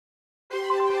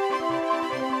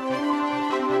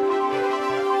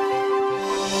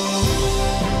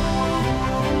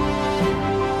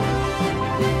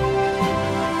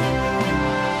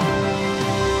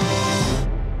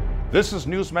This is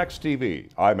Newsmax TV.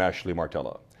 I'm Ashley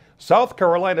Martella. South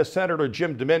Carolina Senator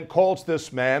Jim DeMint calls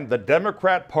this man the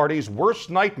Democrat Party's worst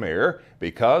nightmare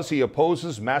because he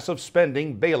opposes massive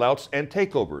spending, bailouts, and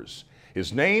takeovers.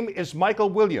 His name is Michael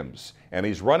Williams, and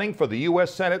he's running for the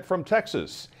U.S. Senate from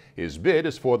Texas. His bid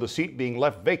is for the seat being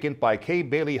left vacant by Kay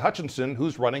Bailey Hutchinson,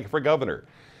 who's running for governor.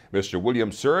 Mr.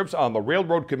 Williams serves on the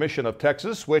Railroad Commission of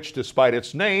Texas, which, despite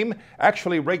its name,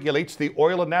 actually regulates the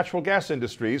oil and natural gas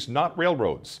industries, not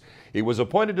railroads. He was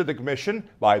appointed to the commission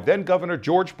by then-Governor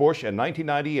George Bush in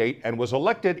 1998 and was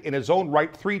elected in his own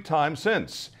right 3 times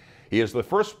since. He is the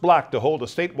first black to hold a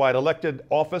statewide elected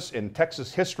office in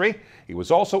Texas history. He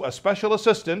was also a special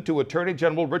assistant to Attorney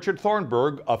General Richard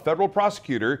Thornburgh, a federal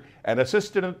prosecutor, and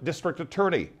assistant district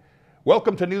attorney.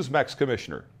 Welcome to Newsmax,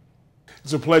 Commissioner.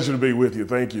 It's a pleasure to be with you.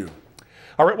 Thank you.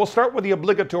 All right, we'll start with the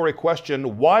obligatory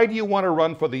question. Why do you want to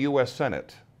run for the U.S.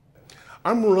 Senate?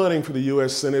 I'm running for the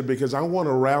U.S. Senate because I want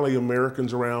to rally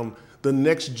Americans around the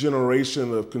next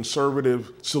generation of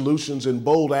conservative solutions and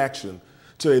bold action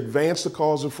to advance the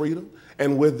cause of freedom.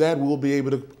 And with that, we'll be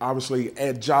able to obviously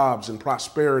add jobs and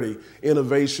prosperity,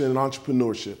 innovation, and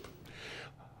entrepreneurship.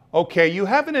 Okay, you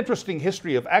have an interesting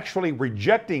history of actually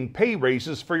rejecting pay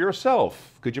raises for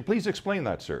yourself. Could you please explain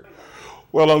that, sir?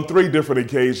 Well, on 3 different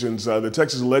occasions, the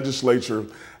Texas legislature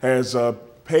has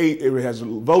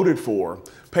voted for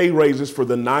pay raises for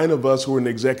the 9 of us who are in the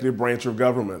executive branch of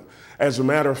government. As a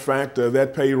matter of fact,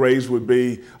 that pay raise would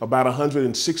be about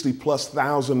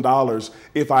 $160,000+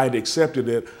 if I had accepted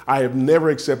it. I have never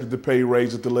accepted the pay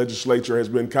raise that the legislature has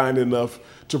been kind enough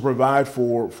to provide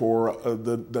for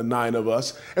the 9 of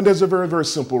us. And there's a very, very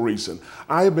simple reason.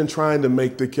 I have been trying to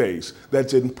make the case that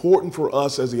it's important for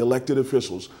us as the elected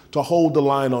officials to hold the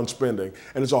line on spending.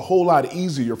 And it's a whole lot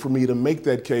easier for me to make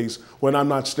that case when I'm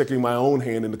not sticking my own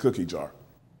hand in the cookie jar.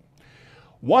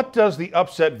 What does the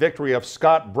upset victory of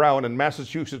Scott Brown in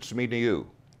Massachusetts mean to you?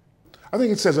 I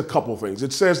think it says a couple things.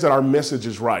 It says that our message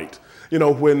is right. You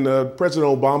know, when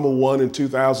President Obama won in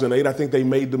 2008, I think they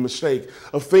made the mistake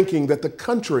of thinking that the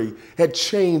country had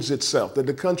changed itself, that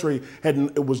the country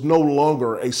it was no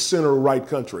longer a center-right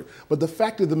country. But the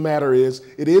fact of the matter is,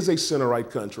 it is a center-right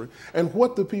country. And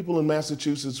what the people in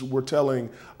Massachusetts were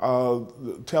telling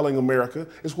America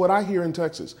is what I hear in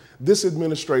Texas. This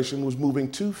administration was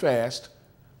moving too fast,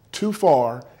 too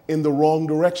far, in the wrong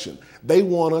direction. They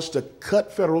want us to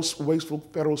cut wasteful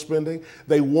federal spending.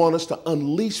 They want us to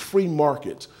unleash free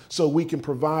markets so we can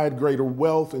provide greater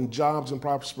wealth and jobs and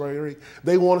prosperity.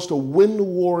 They want us to win the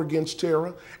war against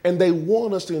terror, and they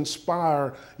want us to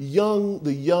inspire the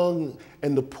young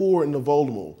and the poor and the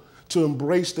vulnerable to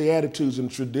embrace the attitudes and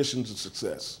traditions of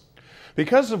success.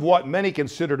 Because of what many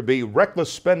consider to be reckless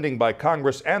spending by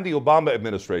Congress and the Obama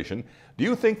administration, do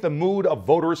you think the mood of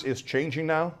voters is changing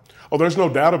now? Oh, there's no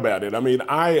doubt about it. I mean,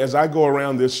 as I go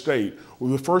around this state,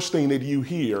 well, the first thing that you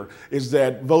hear is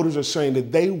that voters are saying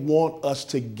that they want us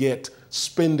to get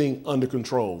spending under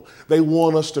control. They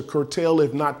want us to curtail,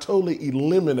 if not totally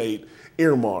eliminate,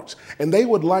 earmarks. And they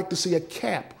would like to see a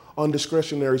cap on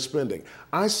discretionary spending.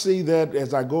 I see that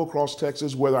as I go across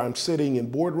Texas, whether I'm sitting in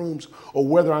boardrooms or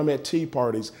whether I'm at tea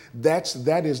parties,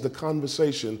 that is the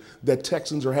conversation that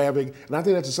Texans are having. And I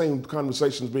think that's the same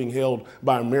conversations being held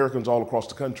by Americans all across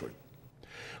the country.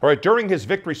 All right, during his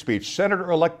victory speech,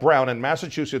 Senator-elect Brown in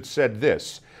Massachusetts said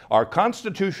this: "Our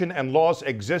Constitution and laws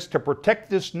exist to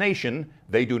protect this nation.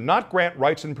 They do not grant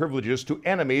rights and privileges to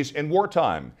enemies in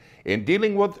wartime. In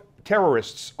dealing with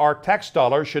terrorists, our tax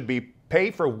dollars should be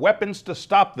pay for weapons to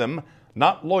stop them,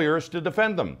 not lawyers to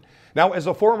defend them." Now, as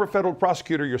a former federal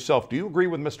prosecutor yourself, do you agree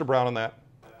with Mr. Brown on that?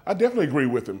 I definitely agree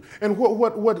with him. And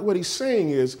what he's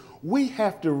saying is we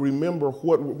have to remember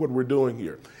what we're doing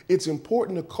here. It's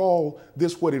important to call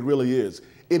this what it really is.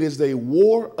 It is a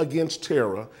war against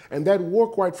terror, and that war,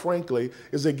 quite frankly,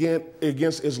 is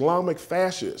against Islamic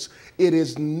fascists. It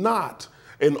is not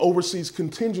an overseas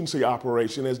contingency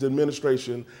operation, as the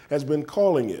administration has been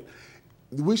calling it.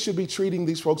 We should be treating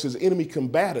these folks as enemy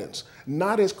combatants,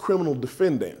 not as criminal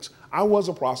defendants. I was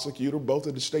a prosecutor, both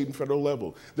at the state and federal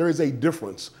level. There is a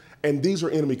difference, and these are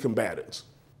enemy combatants.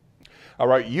 All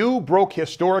right, you broke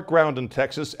historic ground in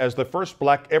Texas as the first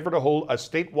black ever to hold a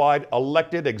statewide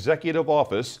elected executive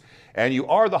office, and you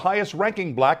are the highest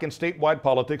ranking black in statewide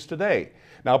politics today.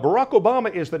 Now, Barack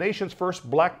Obama is the nation's first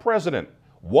black president.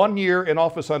 1 year in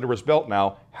office under his belt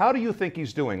now. How do you think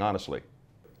he's doing, honestly?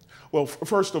 Well,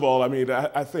 first of all, I mean,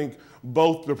 I think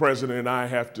both the president and I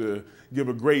have to give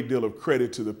a great deal of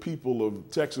credit to the people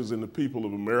of Texas and the people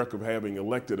of America for having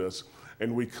elected us.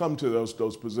 And we come to those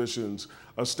positions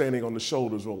standing on the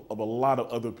shoulders of a lot of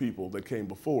other people that came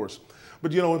before us.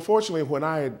 But, you know, unfortunately, when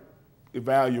I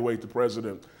evaluate the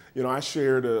president, You know, I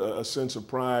shared a sense of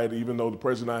pride, even though the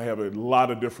president and I have a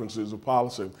lot of differences of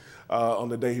policy on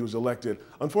the day he was elected.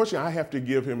 Unfortunately, I have to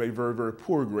give him a very, very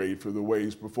poor grade for the way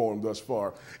he's performed thus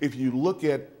far. If you look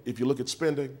at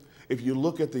spending, if you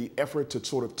look at the effort to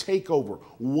sort of take over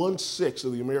 1/6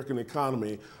 of the American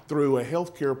economy through a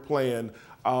health care plan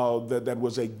that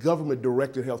was a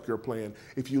government-directed healthcare plan.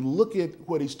 If you look at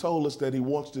what he's told us that he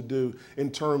wants to do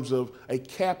in terms of a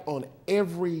cap on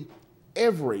every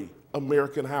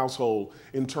American household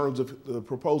in terms of the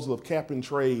proposal of cap and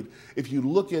trade, if you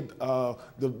look at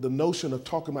the notion of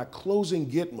talking about closing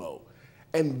Gitmo,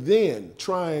 and then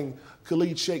trying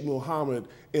Khalid Sheikh Mohammed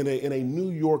in a New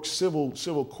York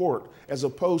civil court as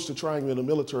opposed to trying him in a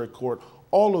military court,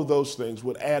 all of those things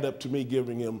would add up to me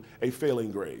giving him a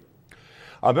failing grade.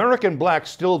 American blacks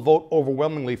still vote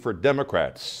overwhelmingly for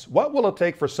Democrats. What will it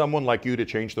take for someone like you to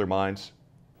change their minds?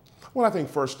 Well, I think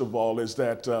first of all is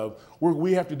that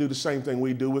we have to do the same thing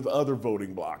we do with other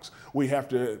voting blocs. We have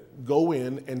to go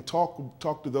in and talk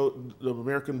to the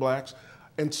American blacks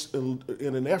in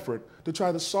an effort to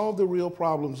try to solve the real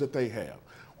problems that they have.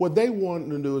 What they want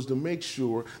to do is to make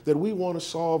sure that we want to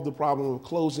solve the problem of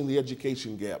closing the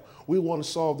education gap. We want to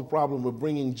solve the problem of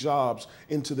bringing jobs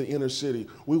into the inner city.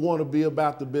 We want to be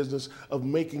about the business of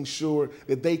making sure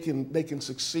that they can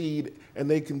succeed and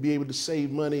they can be able to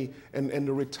save money and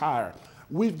to retire.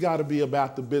 We've got to be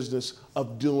about the business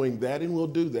of doing that, and we'll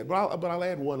do that. But I'll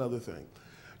add one other thing.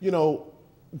 You know,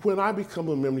 when I become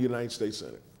a member of the United States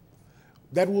Senate,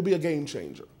 that will be a game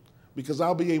changer, because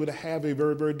I'll be able to have a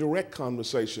very, very direct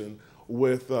conversation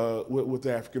with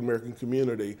the African American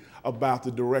community about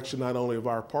the direction not only of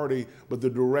our party, but the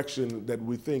direction that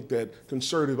we think that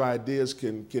conservative ideas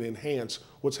can enhance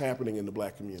what's happening in the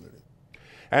black community.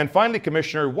 And finally,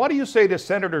 Commissioner, what do you say to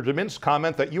Senator DeMint's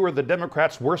comment that you are the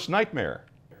Democrats' worst nightmare?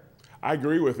 I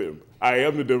agree with him. I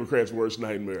am the Democrats' worst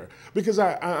nightmare because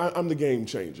I'm the game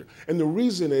changer. And the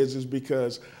reason is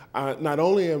because not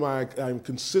only I'm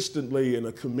consistently and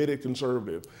a committed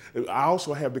conservative, I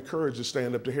also have the courage to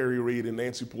stand up to Harry Reid and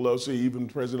Nancy Pelosi, even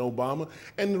President Obama,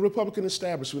 and the Republican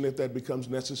establishment if that becomes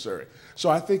necessary. So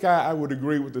I think I would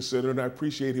agree with the senator, and I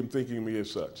appreciate him thinking of me as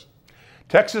such.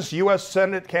 Texas U.S.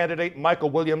 Senate candidate Michael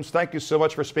Williams, thank you so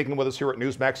much for speaking with us here at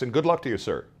Newsmax, and good luck to you,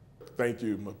 sir. Thank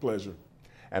you. My pleasure.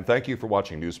 And thank you for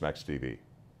watching Newsmax TV.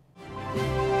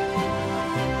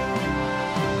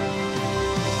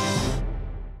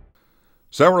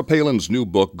 Sarah Palin's new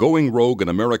book, Going Rogue in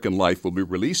American Life, will be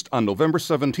released on November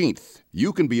 17th.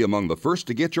 You can be among the first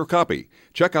to get your copy.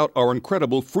 Check out our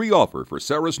incredible free offer for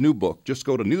Sarah's new book. Just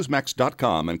go to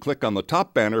Newsmax.com and click on the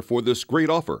top banner for this great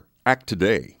offer. Act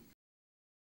today.